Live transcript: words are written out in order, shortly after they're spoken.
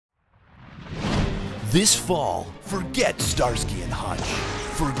This fall, forget Starsky and Hutch.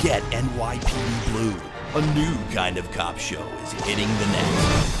 Forget NYPD Blue. A new kind of cop show is hitting the net.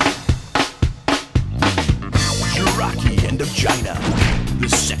 Jerocki and Dubgina, the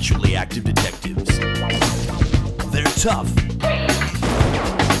sexually active detectives. They're tough.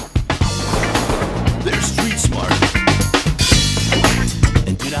 They're street smart.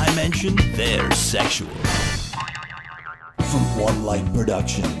 And did I mention they're sexual? From One Light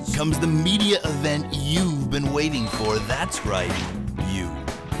Productions comes the media event you've been waiting for. That's right, you.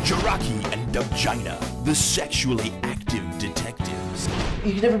 Jerocki and Dubgina, the sexually active detectives.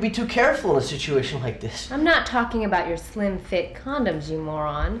 You can never be too careful in a situation like this. I'm not talking about your slim fit condoms, you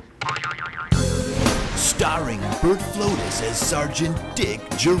moron. Starring Bert Flotus as Sergeant Dick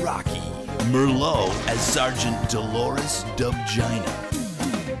Jerocki, Merlot as Sergeant Dolores Dubgina,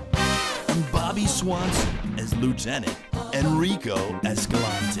 and Bobby Swanson as Lieutenant Enrico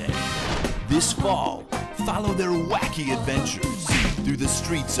Escalante. This fall, follow their wacky adventures through the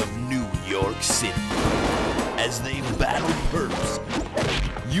streets of New York City as they battle perps.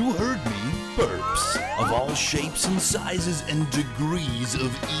 You heard me, perps of all shapes and sizes and degrees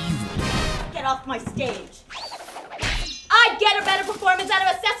of evil. Get off my stage. I'd get a better performance out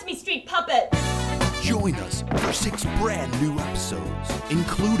of a Sesame Street puppet. Join us for 6 brand new episodes,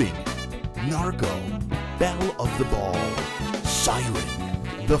 including Narco, Belle of the Ball,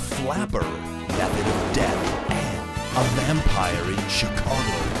 Siren, The Flapper, Method of Death, and A Vampire in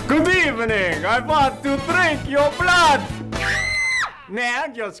Chicago. Good evening! I want to drink your blood! Nah,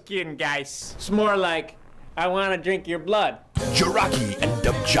 I'm just kidding, guys. It's more like, I want to drink your blood. Jerocki and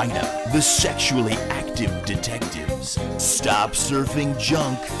Dubgina, the sexually active detectives. Stop surfing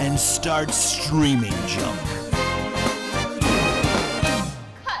junk and start streaming junk.